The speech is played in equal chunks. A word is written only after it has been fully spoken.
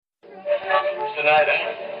tonight,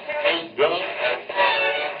 eh? Hey, Billy.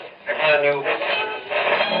 I got a new...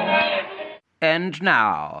 And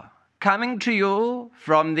now, coming to you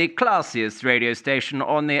from the classiest radio station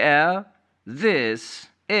on the air, this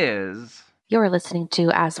is... You're listening to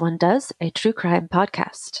As One Does, a true crime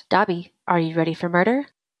podcast. Dobby, are you ready for murder?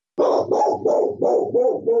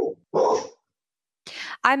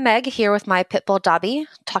 I'm Meg, here with my pit bull Dobby,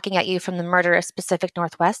 talking at you from the murderous Pacific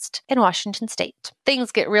Northwest in Washington State.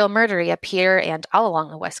 Things get real murdery up here and all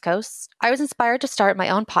along the West Coast. I was inspired to start my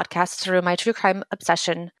own podcast through my true crime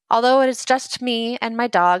obsession. Although it is just me and my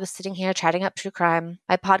dog sitting here chatting up true crime,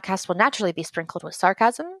 my podcast will naturally be sprinkled with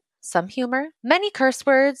sarcasm, some humor, many curse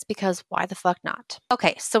words, because why the fuck not?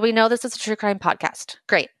 Okay, so we know this is a true crime podcast.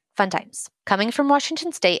 Great. Fun times. Coming from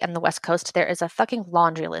Washington State and the West Coast, there is a fucking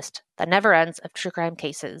laundry list that never ends of true crime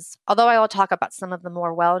cases. Although I will talk about some of the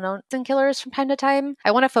more well-known killers from time to time,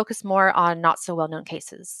 I want to focus more on not-so-well-known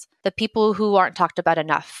cases. The people who aren't talked about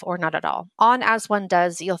enough, or not at all. On As One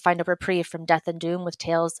Does, you'll find a reprieve from death and doom with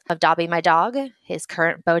tales of Dobby my dog, his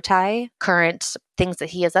current bow tie, current things that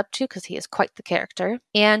he is up to because he is quite the character,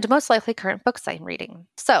 and most likely current books I'm reading.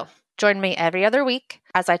 So, join me every other week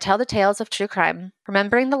as I tell the tales of true crime,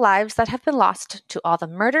 remembering the lives that have been lost to all the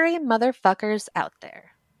murdery motherfuckers out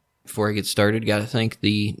there. Before I get started, gotta thank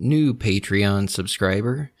the new Patreon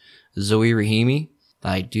subscriber, Zoe Rahimi.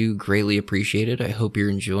 I do greatly appreciate it. I hope you're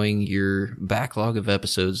enjoying your backlog of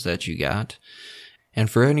episodes that you got. And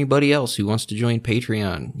for anybody else who wants to join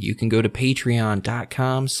Patreon, you can go to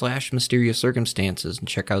patreon.com/mysterious-circumstances and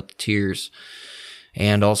check out the tiers.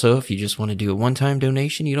 And also, if you just want to do a one-time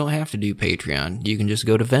donation, you don't have to do Patreon. You can just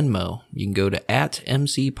go to Venmo. You can go to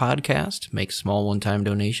 @MC Podcast, make a small one-time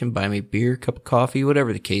donation, buy me a beer, cup of coffee,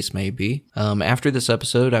 whatever the case may be. After this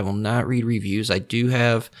episode, I will not read reviews. I do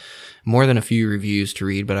have more than a few reviews to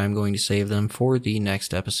read, but I'm going to save them for the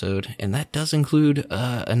next episode. And that does include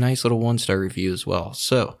a nice little one-star review as well.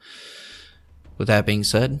 So, with that being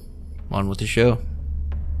said, on with the show.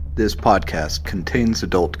 This podcast contains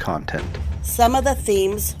adult content. Some of the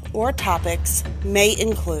themes or topics may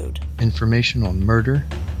include information on murder,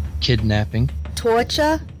 kidnapping,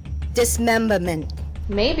 torture, dismemberment,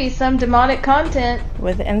 maybe some demonic content,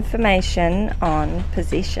 with information on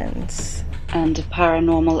possessions, and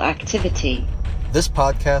paranormal activity. This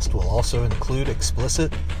podcast will also include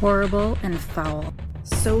explicit, horrible, and foul,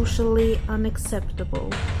 socially unacceptable,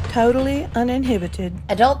 totally uninhibited,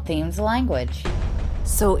 adult themes language.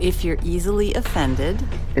 So if you're easily offended,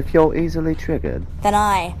 if you're easily triggered, then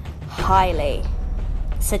I highly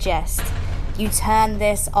suggest you turn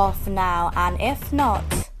this off now, and if not,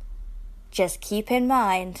 just keep in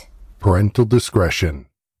mind, parental discretion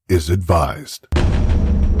is advised.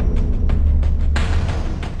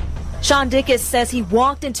 Sean Dickus says he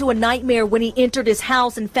walked into a nightmare when he entered his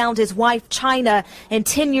house and found his wife China and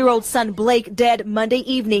 10-year-old son Blake dead Monday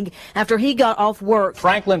evening after he got off work.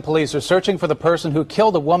 Franklin police are searching for the person who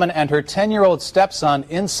killed a woman and her 10-year-old stepson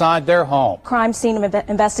inside their home. Crime scene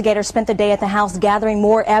investigators spent the day at the house gathering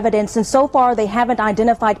more evidence, and so far they haven't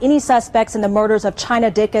identified any suspects in the murders of China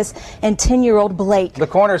Dickus and 10-year-old Blake. The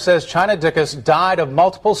coroner says China Dickus died of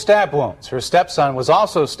multiple stab wounds. Her stepson was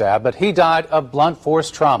also stabbed, but he died of blunt force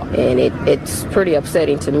trauma. And it's pretty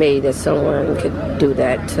upsetting to me that someone could do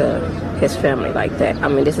that to his family like that. I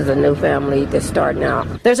mean, this is a new family that's starting out.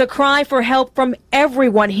 There's a cry for help from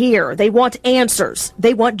everyone here. They want answers.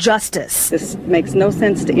 They want justice. This makes no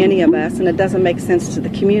sense to any of us, and it doesn't make sense to the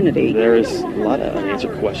community. There's a lot of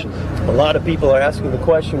unanswered questions. A lot of people are asking the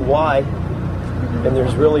question why, and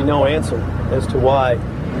there's really no answer as to why.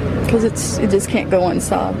 Because it just can't go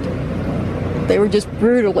unsolved. They were just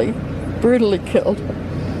brutally killed.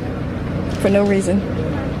 For no reason.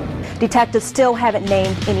 Detectives still haven't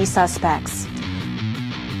named any suspects.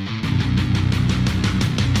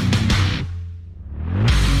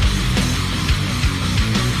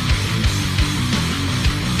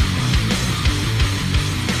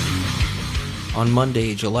 On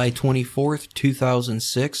Monday, July 24th,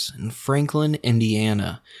 2006, in Franklin,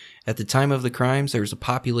 Indiana. At the time of the crimes, there was a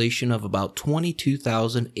population of about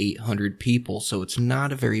 22,800 people, so it's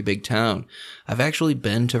not a very big town. I've actually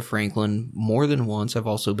been to Franklin more than once. I've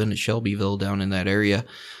also been to Shelbyville down in that area.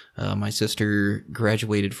 My sister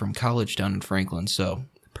graduated from college down in Franklin, so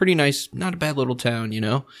pretty nice, not a bad little town, you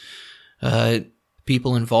know.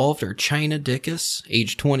 People involved are China Dickus,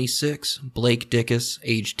 age 26, Blake Dickus,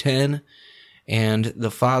 age 10, and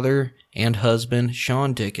the father and husband,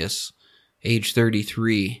 Sean Dickus, age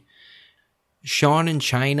 33. Sean and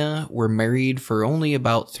China were married for only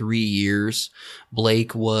about 3 years.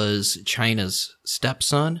 Blake was China's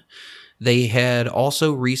stepson. They had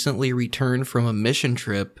also recently returned from a mission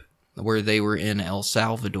trip where they were in El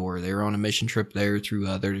Salvador. They were on a mission trip there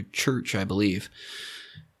through their church, I believe.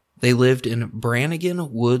 They lived in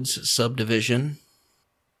Brannigan Woods subdivision,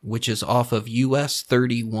 which is off of US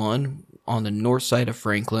 31 on the north side of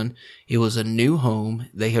Franklin. It was a new home.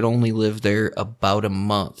 They had only lived there about a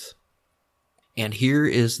month. And here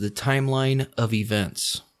is the timeline of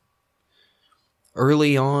events.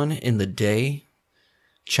 Early on in the day,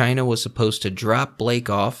 China was supposed to drop Blake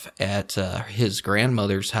off at his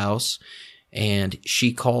grandmother's house, and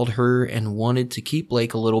she called her and wanted to keep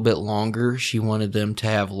Blake a little bit longer. She wanted them to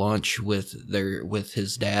have lunch with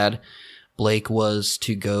his dad. Blake was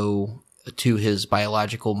to go to his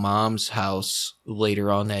biological mom's house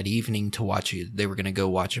later on that evening to watch it. They were going to go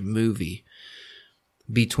watch a movie.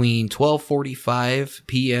 Between 12:45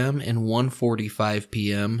 p.m. and 1:45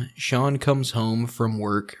 p.m., Sean comes home from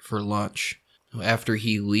work for lunch. After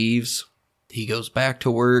he leaves, he goes back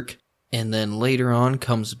to work, and then later on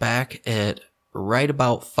comes back at right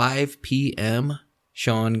about 5 p.m.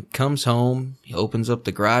 Sean comes home, he opens up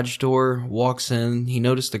the garage door, walks in. He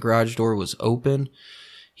noticed the garage door was open.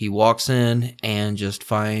 He walks in and just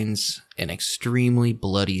finds an extremely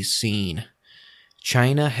bloody scene.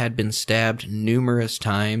 China had been stabbed numerous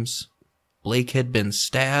times. Blake had been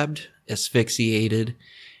stabbed, asphyxiated,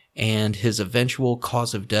 and his eventual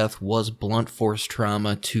cause of death was blunt force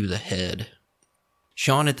trauma to the head.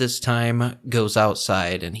 Sean at this time goes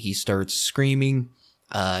outside and he starts screaming,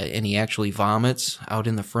 and he actually vomits out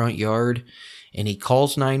in the front yard, and he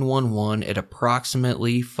calls 911 at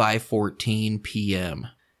approximately 5:14 p.m.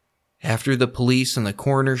 After the police and the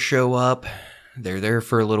coroner show up, they're there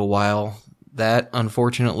for a little while. That,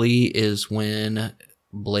 unfortunately, is when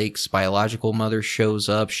Blake's biological mother shows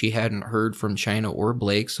up. She hadn't heard from China or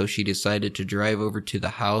Blake, so she decided to drive over to the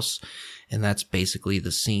house, and that's basically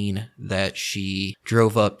the scene that she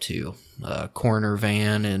drove up to. Coroner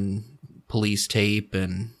van and police tape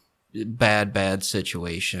and bad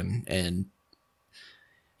situation. And,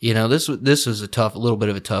 you know, this was a little bit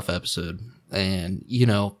of a tough episode. And, you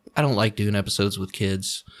know, I don't like doing episodes with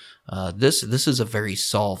kids. This is a very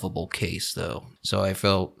solvable case, though, so I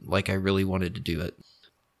felt like I really wanted to do it.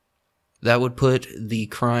 That would put the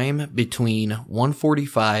crime between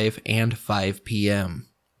 1:45 and 5 p.m.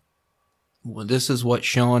 Well, this is what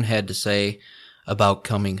Sean had to say about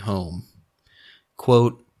coming home.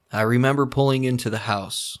 Quote, "I remember pulling into the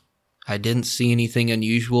house. I didn't see anything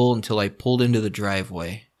unusual until I pulled into the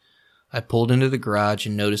driveway. I pulled into the garage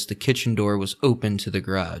and noticed the kitchen door was open to the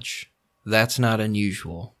garage. That's not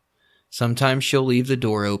unusual. Sometimes she'll leave the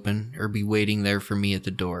door open or be waiting there for me at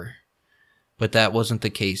the door. But that wasn't the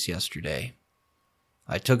case yesterday.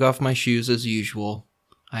 I took off my shoes as usual.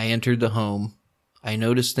 I entered the home. I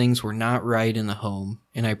noticed things were not right in the home,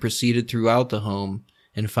 and I proceeded throughout the home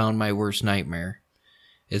and found my worst nightmare.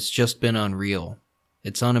 It's just been unreal.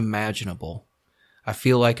 It's unimaginable. I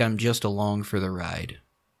feel like I'm just along for the ride."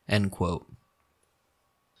 End quote.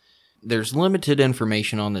 There's limited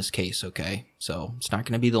information on this case, okay? So it's not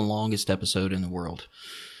going to be the longest episode in the world.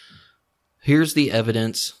 Here's the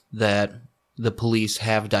evidence that the police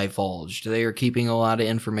have divulged. They are keeping a lot of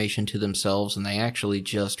information to themselves, and they actually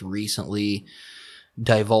just recently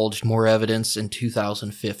divulged more evidence in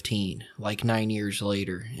 2015, like 9 years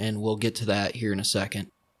later, and we'll get to that here in a second.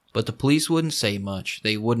 But the police wouldn't say much.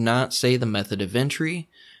 They would not say the method of entry.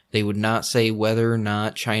 They would not say whether or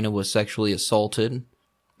not China was sexually assaulted.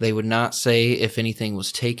 They would not say if anything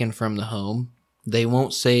was taken from the home. They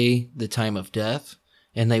won't say the time of death,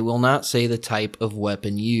 and they will not say the type of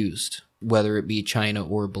weapon used, whether it be China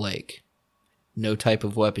or Blake. No type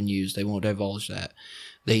of weapon used. They won't divulge that.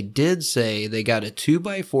 They did say they got a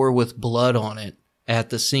 2x4 with blood on it at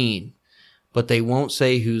the scene, but they won't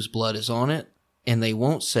say whose blood is on it, and they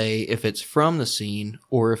won't say if it's from the scene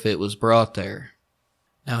or if it was brought there.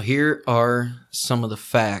 Now, here are some of the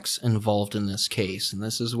facts involved in this case, and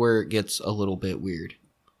this is where it gets a little bit weird.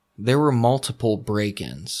 There were multiple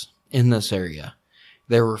break-ins in this area.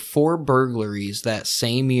 There were 4 burglaries that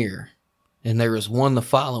same year, and there was one the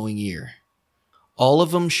following year. All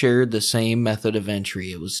of them shared the same method of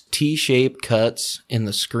entry. It was T-shaped cuts in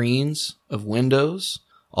the screens of windows.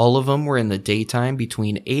 All of them were in the daytime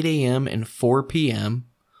between 8 a.m. and 4 p.m.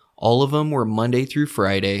 All of them were Monday through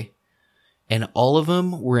Friday. And all of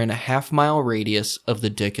them were in a half-mile radius of the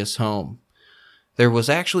Dickus home. There was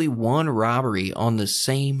actually one robbery on the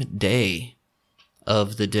same day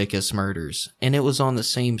of the Dickus murders, and it was on the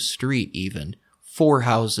same street even, 4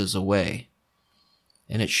 houses away.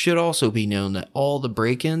 And it should also be known that all the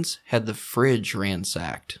break-ins had the fridge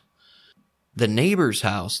ransacked. The neighbor's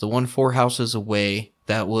house, the one 4 houses away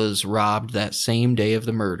that was robbed that same day of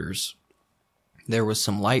the murders, There was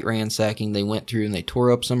some light ransacking. They went through and they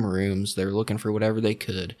tore up some rooms. They were looking for whatever they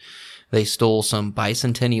could. They stole some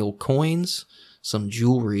bicentennial coins, some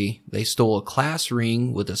jewelry. They stole a class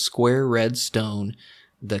ring with a square red stone.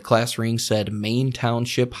 The class ring said Maine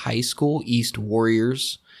Township High School East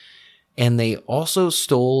Warriors. And they also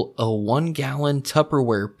stole a 1-gallon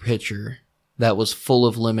Tupperware pitcher that was full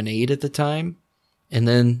of lemonade at the time. And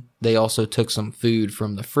then they also took some food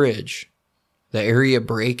from the fridge. The area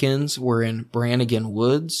break-ins were in Brannigan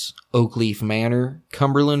Woods, Oakleaf Manor,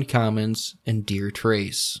 Cumberland Commons, and Deer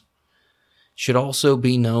Trace. Should also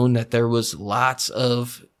be known that there was lots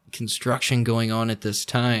of construction going on at this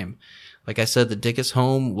time. Like I said, the Dickus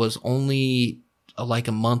home was only like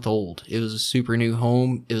a month old. It was a super new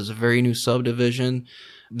home. It was a very new subdivision.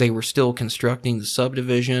 They were still constructing the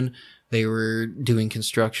subdivision. They were doing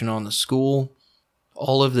construction on the school.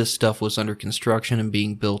 All of this stuff was under construction and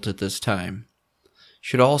being built at this time.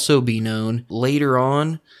 Should also be known, later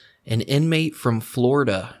on, an inmate from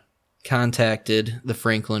Florida contacted the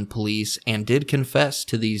Franklin police and did confess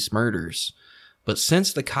to these murders. But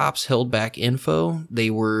since the cops held back info, they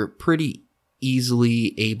were pretty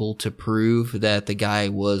easily able to prove that the guy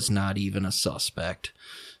was not even a suspect.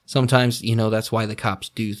 Sometimes, that's why the cops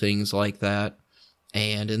do things like that.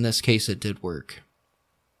 And in this case, it did work.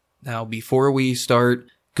 Now, before we start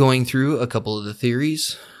going through a couple of the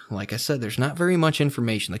theories, like I said, there's not very much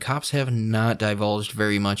information. The cops have not divulged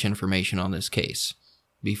very much information on this case.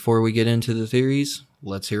 Before we get into the theories,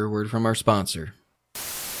 let's hear a word from our sponsor.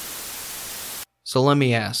 So let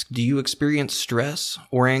me ask, do you experience stress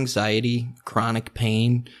or anxiety, chronic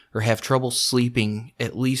pain, or have trouble sleeping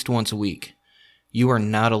at least once a week? You are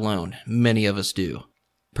not alone. Many of us do.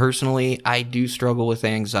 Personally, I do struggle with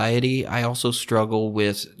anxiety. I also struggle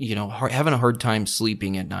with, having a hard time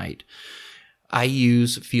sleeping at night. I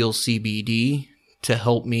use Feel CBD to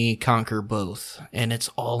help me conquer both, and it's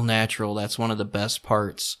all natural. That's one of the best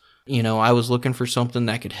parts. I was looking for something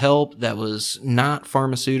that could help that was not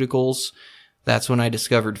pharmaceuticals. That's when I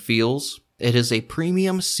discovered Feels. It is a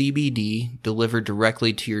premium CBD delivered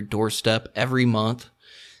directly to your doorstep every month.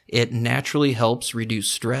 It naturally helps reduce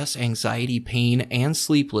stress, anxiety, pain, and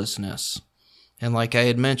sleeplessness. And like I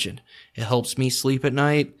had mentioned, it helps me sleep at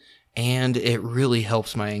night, and it really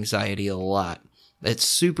helps my anxiety a lot. It's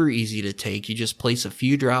super easy to take. You just place a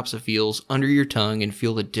few drops of Feels under your tongue and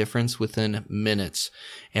feel the difference within minutes.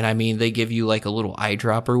 And I mean, they give you like a little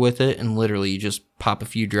eyedropper with it, and literally you just pop a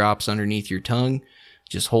few drops underneath your tongue,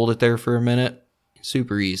 just hold it there for a minute.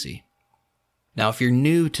 Super easy. Now, if you're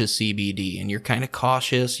new to CBD and you're kind of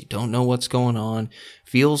cautious, you don't know what's going on,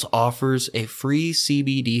 Feels offers a free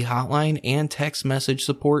CBD hotline and text message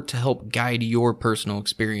support to help guide your personal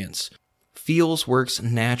experience. Feels works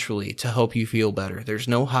naturally to help you feel better. There's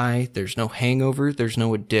no high, there's no hangover, there's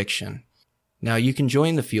no addiction. Now, you can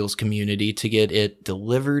join the Feels community to get it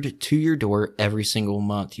delivered to your door every single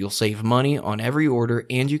month. You'll save money on every order,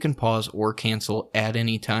 and you can pause or cancel at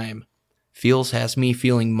any time. Feels has me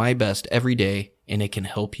feeling my best every day, and it can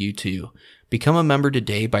help you too. Become a member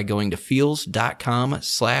today by going to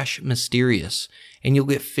feels.com/mysterious, and you'll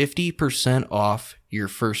get 50% off your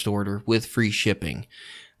first order with free shipping.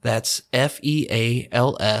 That's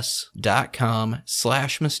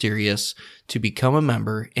FEALS.com/mysterious to become a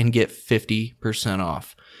member and get 50%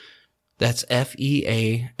 off. That's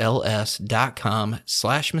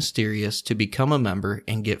FEALS.com/mysterious to become a member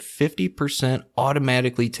and get 50%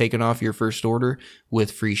 automatically taken off your first order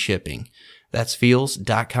with free shipping. That's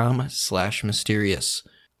feals.com/mysterious.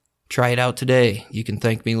 Try it out today. You can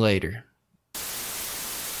thank me later.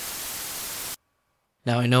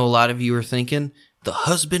 Now, I know a lot of you are thinking, the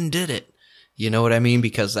husband did it. You know what I mean?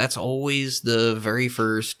 Because that's always the very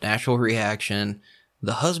first natural reaction.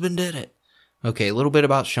 The husband did it. Okay, a little bit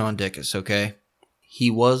about Sean Dickus, okay?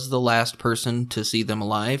 He was the last person to see them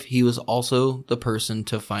alive. He was also the person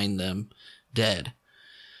to find them dead.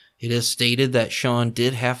 It is stated that Sean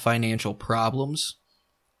did have financial problems.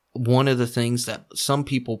 One of the things that some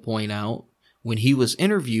people point out, when he was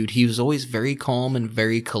interviewed, he was always very calm and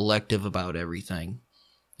very collective about everything.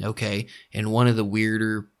 Okay, and one of the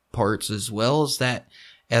weirder parts as well is that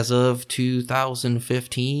as of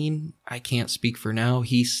 2015, I can't speak for now,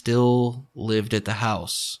 he still lived at the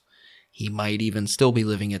house. He might even still be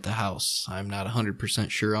living at the house. I'm not 100%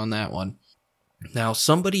 sure on that one. Now,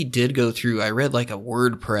 somebody did go through, I read like a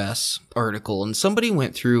WordPress article, and somebody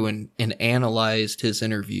went through and analyzed his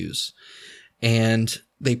interviews. And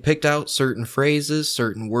they picked out certain phrases,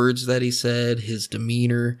 certain words that he said, his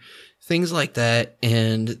demeanor, things like that,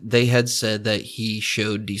 and they had said that he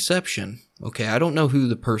showed deception. Okay, I don't know who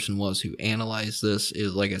the person was who analyzed this.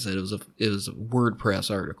 Like I said, it was a WordPress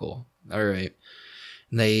article. All right.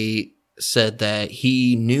 They said that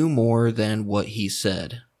he knew more than what he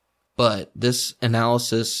said. But this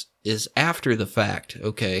analysis is after the fact,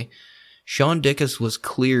 okay? Sean Dickus was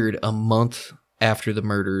cleared a month after the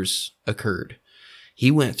murders occurred.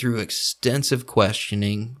 He went through extensive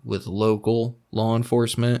questioning with local law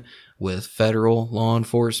enforcement, with federal law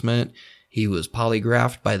enforcement. He was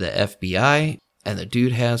polygraphed by the FBI, and the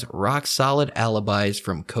dude has rock-solid alibis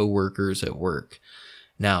from coworkers at work.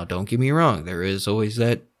 Now, don't get me wrong, there is always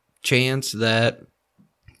that chance that,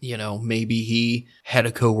 maybe he had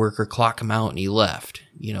a coworker clock him out and he left.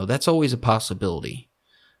 That's always a possibility.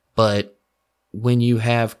 But when you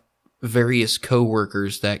have various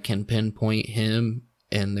coworkers that can pinpoint him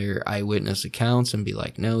and their eyewitness accounts and be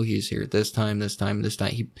like, no, he's here at this time. They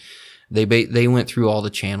went through all the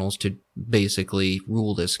channels to basically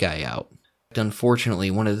rule this guy out.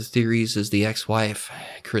 Unfortunately, one of the theories is the ex-wife,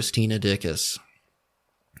 Christina Dickus.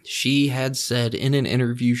 She had said in an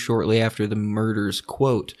interview shortly after the murders,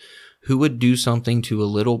 quote, "Who would do something to a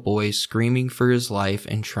little boy screaming for his life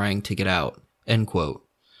and trying to get out," end quote.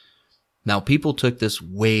 Now, people took this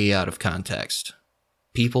way out of context.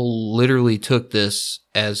 People literally took this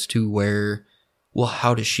as to where, well,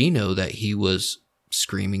 how does she know that he was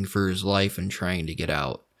screaming for his life and trying to get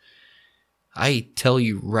out? I tell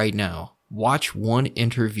you right now, watch one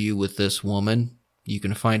interview with this woman. You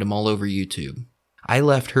can find them all over YouTube. I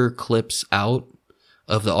left her clips out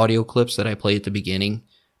of the audio clips that I played at the beginning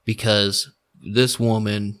because this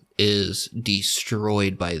woman is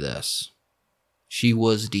destroyed by this. She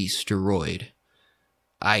was destroyed.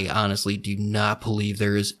 I honestly do not believe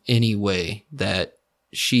there is any way that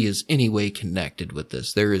she is any way connected with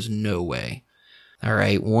this. There is no way. All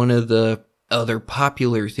right, one of the other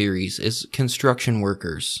popular theories is construction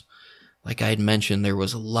workers. Like I had mentioned, there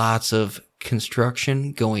was lots of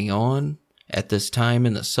construction going on at this time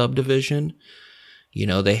in the subdivision.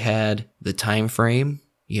 They had the time frame.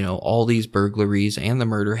 All these burglaries and the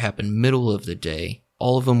murder happened middle of the day.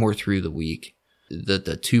 All of them were through the week.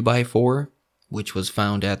 The 2x4, which was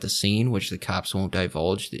found at the scene, which the cops won't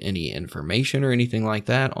divulge any information or anything like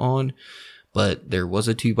that on, but there was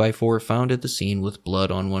a 2x4 found at the scene with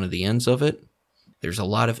blood on one of the ends of it. There's a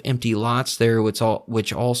lot of empty lots there,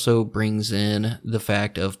 which also brings in the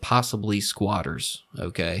fact of possibly squatters,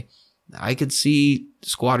 okay? I could see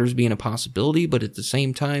squatters being a possibility, but at the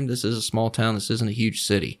same time, this is a small town. This isn't a huge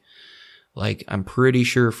city. Like, I'm pretty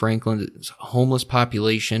sure Franklin's homeless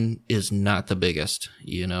population is not the biggest,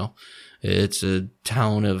 It's a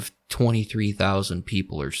town of 23,000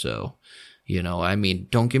 people or so.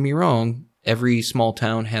 Don't get me wrong. Every small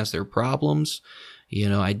town has their problems.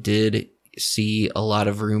 I did see a lot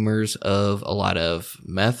of rumors of a lot of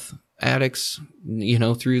meth addicts,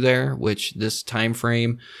 through there, which this time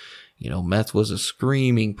frame, meth was a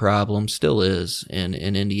screaming problem, still is in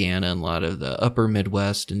Indiana and a lot of the upper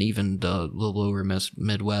Midwest and even the lower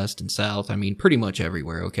Midwest and South. Pretty much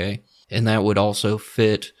everywhere, okay? And that would also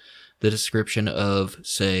fit the description of,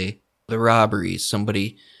 say, the robberies.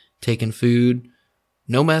 Somebody taking food.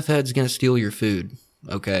 No meth head's going to steal your food,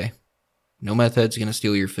 okay? No meth head's going to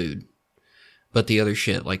steal your food. But the other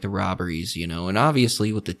shit, like the robberies, and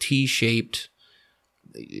obviously with the T-shaped,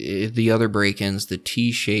 the other break-ins, the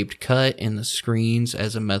T-shaped cut in the screens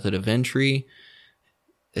as a method of entry,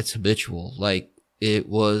 it's habitual. Like, it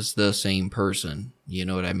was the same person. You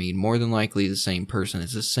know what I mean? More than likely the same person.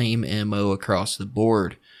 It's the same MO across the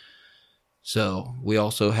board. So we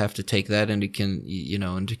also have to take that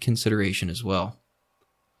into consideration as well.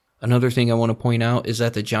 Another thing I want to point out is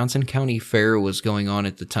that the Johnson County Fair was going on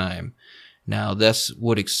at the time. Now, this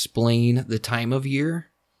would explain the time of year,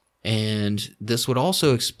 and this would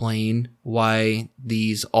also explain why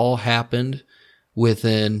these all happened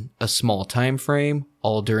within a small time frame,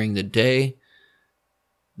 all during the day.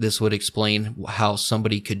 This would explain how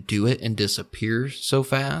somebody could do it and disappear so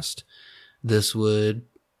fast. This would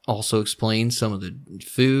also explain some of the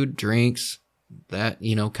food, drinks, that,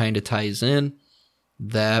 kind of ties in.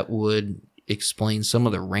 That would explain some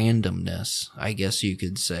of the randomness, I guess you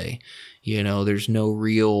could say. There's no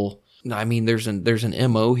real, there's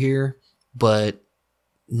an MO here, but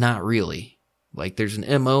not really. Like, there's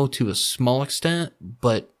an MO to a small extent,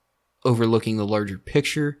 but overlooking the larger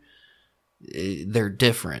picture, they're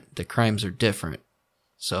different. The crimes are different.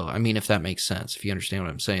 So, if that makes sense, if you understand what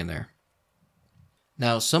I'm saying there.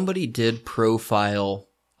 Now, somebody did profile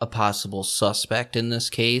a possible suspect in this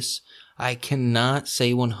case. I cannot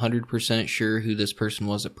say 100% sure who this person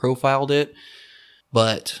was that profiled it,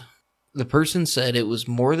 but the person said it was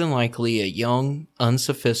more than likely a young,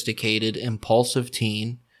 unsophisticated, impulsive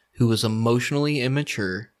teen who was emotionally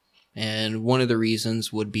immature, and one of the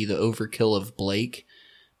reasons would be the overkill of Blake.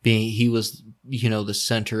 he was, the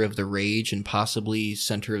center of the rage and possibly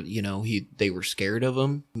center, they were scared of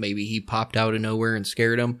him. Maybe he popped out of nowhere and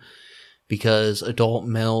scared them, because adult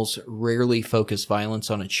males rarely focus violence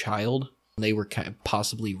on a child. They were kind of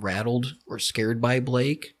possibly rattled or scared by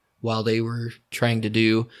Blake while they were trying to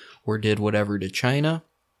do or did whatever to China.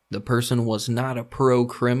 The person was not a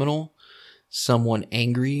pro-criminal, someone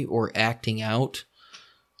angry or acting out.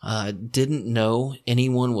 Didn't know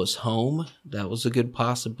anyone was home. That was a good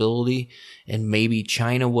possibility. And maybe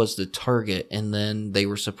China was the target, and then they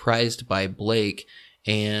were surprised by Blake.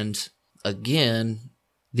 And again,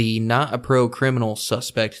 the not a pro-criminal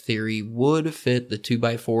suspect theory would fit the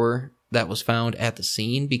 2x4 that was found at the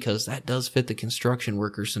scene, because that does fit the construction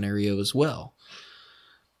worker scenario as well.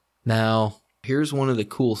 Now, here's one of the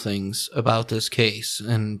cool things about this case,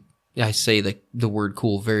 and I say the word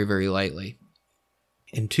cool very, very lightly.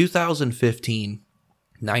 In 2015,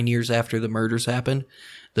 9 years after the murders happened,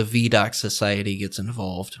 the VDOC Society gets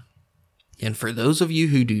involved. And for those of you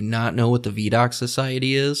who do not know what the VDOC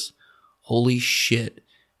Society is, holy shit,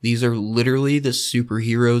 these are literally the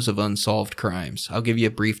superheroes of unsolved crimes. I'll give you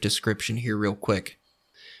a brief description here real quick.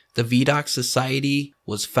 The VDOC Society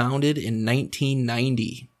was founded in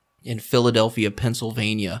 1990 in Philadelphia,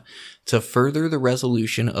 Pennsylvania, to further the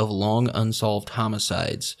resolution of long unsolved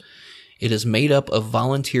homicides. It is made up of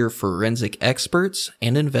volunteer forensic experts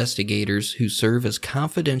and investigators who serve as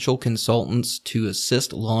confidential consultants to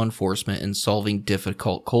assist law enforcement in solving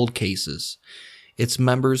difficult cold cases. Its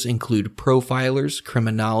members include profilers,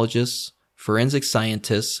 criminologists, forensic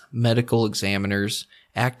scientists, medical examiners,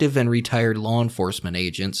 active and retired law enforcement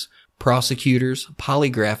agents, prosecutors,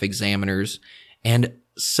 polygraph examiners, and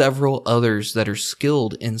several others that are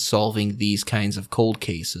skilled in solving these kinds of cold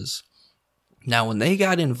cases. Now, when they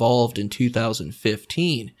got involved in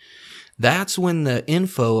 2015, that's when the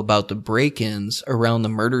info about the break-ins around the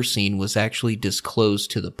murder scene was actually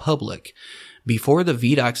disclosed to the public. Before the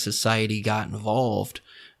VDOC Society got involved,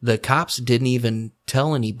 the cops didn't even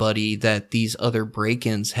tell anybody that these other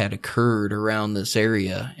break-ins had occurred around this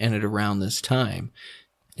area and at around this time.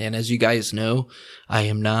 And as you guys know, I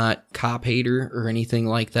am not a cop hater or anything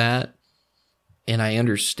like that. And I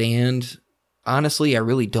understand, honestly, I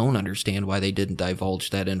really don't understand why they didn't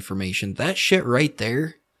divulge that information. That shit right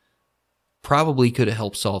there probably could have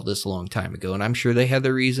helped solve this a long time ago. And I'm sure they had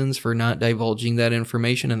their reasons for not divulging that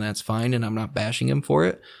information, and that's fine, and I'm not bashing them for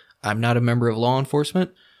it. I'm not a member of law enforcement.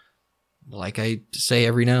 Like I say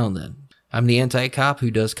every now and then, I'm the anti-cop who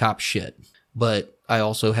does cop shit. But I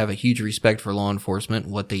also have a huge respect for law enforcement,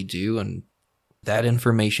 what they do, and that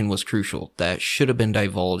information was crucial. That should have been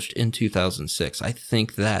divulged in 2006. I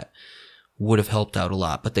think that would have helped out a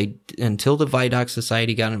lot. But until the VDOC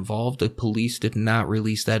Society got involved, the police did not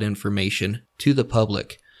release that information to the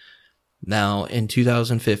public. Now, in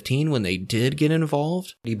 2015, when they did get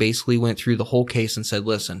involved, he basically went through the whole case and said,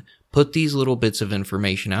 listen, put these little bits of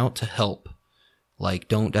information out to help. Like,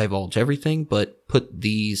 don't divulge everything, but put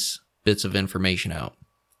these bits of information out.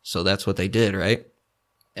 So that's what they did, right?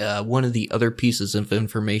 One of the other pieces of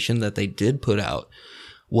information that they did put out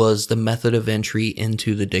was the method of entry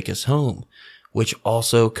into the Dickus home, which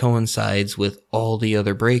also coincides with all the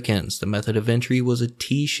other break-ins. The method of entry was a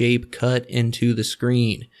T-shape cut into the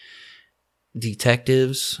screen.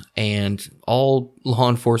 Detectives and all law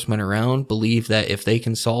enforcement around believe that if they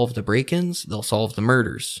can solve the break-ins, they'll solve the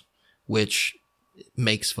murders, which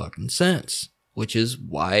makes fucking sense, which is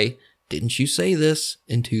why didn't you say this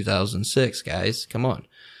in 2006, guys? Come on.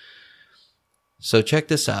 So check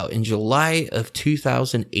this out. In July of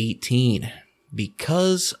 2018,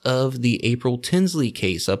 because of the April Tinsley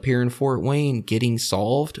case up here in Fort Wayne getting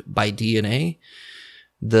solved by DNA,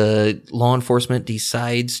 the law enforcement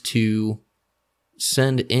decides to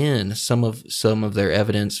send in some of their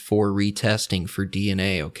evidence for retesting for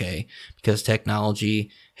DNA, okay? Because technology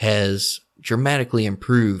has dramatically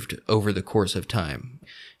improved over the course of time.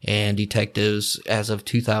 And detectives, as of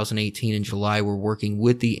 2018 in July, were working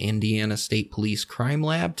with the Indiana State Police Crime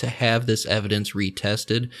Lab to have this evidence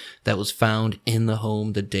retested that was found in the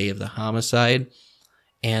home the day of the homicide.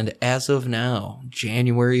 And as of now,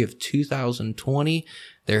 January of 2020,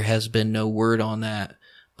 there has been no word on that.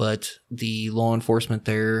 But the law enforcement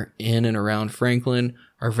there in and around Franklin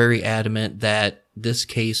are very adamant that this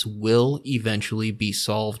case will eventually be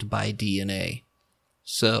solved by DNA.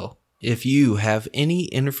 So, if you have any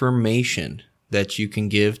information that you can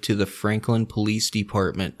give to the Franklin Police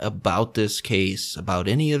Department about this case, about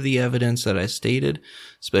any of the evidence that I stated,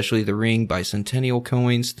 especially the ring, bicentennial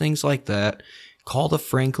coins, things like that, call the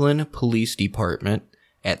Franklin Police Department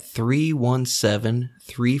at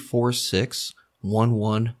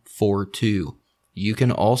 317-346-1142. You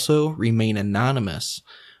can also remain anonymous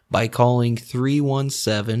by calling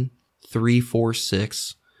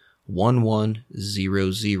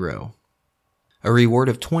 317-346-1100. A reward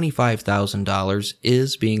of $25,000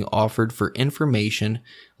 is being offered for information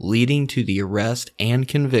leading to the arrest and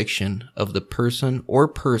conviction of the person or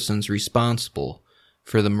persons responsible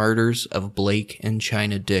for the murders of Blake and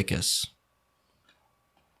China Dickus.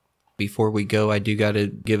 Before we go, I do got to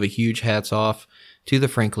give a huge hats off to the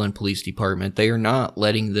Franklin Police Department. They are not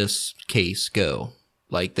letting this case go.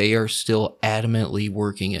 Like, they are still adamantly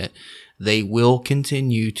working it. They will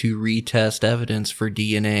continue to retest evidence for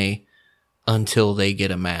DNA until they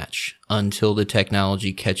get a match, until the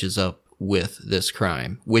technology catches up with this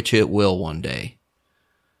crime, which it will one day.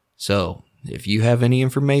 So, if you have any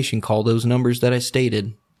information, call those numbers that I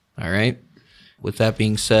stated. All right? With that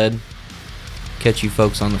being said, catch you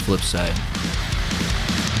folks on the flip side.